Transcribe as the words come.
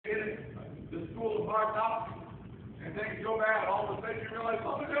smart enough, and things go bad. All of a sudden you realize,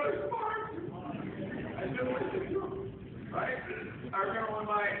 oh, my God, it's smart. I do what you do, right? I remember when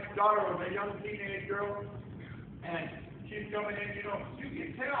my daughter was a young teenage girl, and she's coming in, you know, you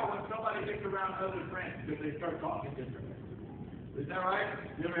can tell when somebody gets around other friends because they start talking differently. Is that right?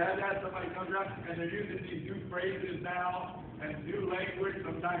 You ever had that? Somebody comes around and they're using these new phrases now and new language,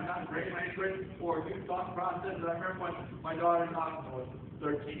 sometimes not great language, or new thought processes. I remember when my daughter was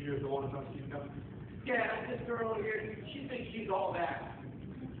 13 years old or something, she's coming, yeah, this girl here, she thinks she's all that.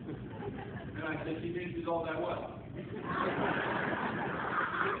 And I said, she thinks she's all that what? She said,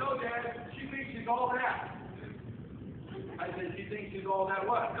 no, Dad, she thinks she's all that. I said, she thinks she's all that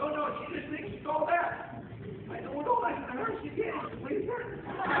what? No, she just thinks she's all that. I said, well, don't listen to her, she can't, please her.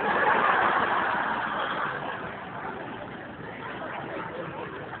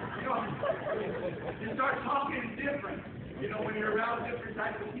 You know, you start talking different, you know, when you're around different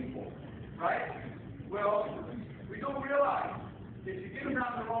types of people, right? Well, we don't realize if you get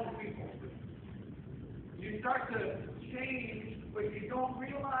around the wrong people, you start to change, but you don't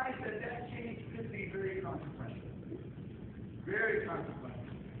realize that change could be very consequential. Very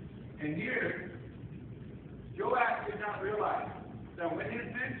consequential. And here, Joash did not realize that when his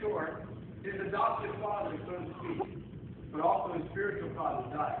mentor, his adopted father, so to speak, but also his spiritual father,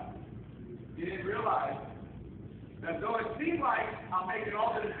 died, he didn't realize that though it seemed like I'm making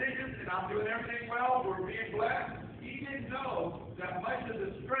all the decisions and I'm doing everything well, we're being blessed, he didn't know that much of the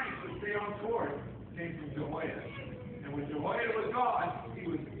strength to stay on course came from Jehoiada. And when Jehoiada was gone, he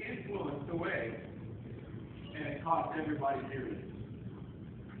was influenced away, and it cost everybody dearly.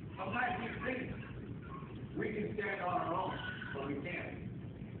 Sometimes we think we can stand on our own, but we can't.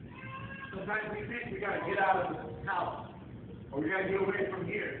 Sometimes we think we got to get out of the house, or we got to get away from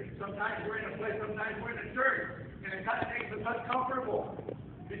here. Sometimes we're in a place, sometimes we're in a church, and it kind of makes us uncomfortable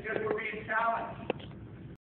because we're being challenged.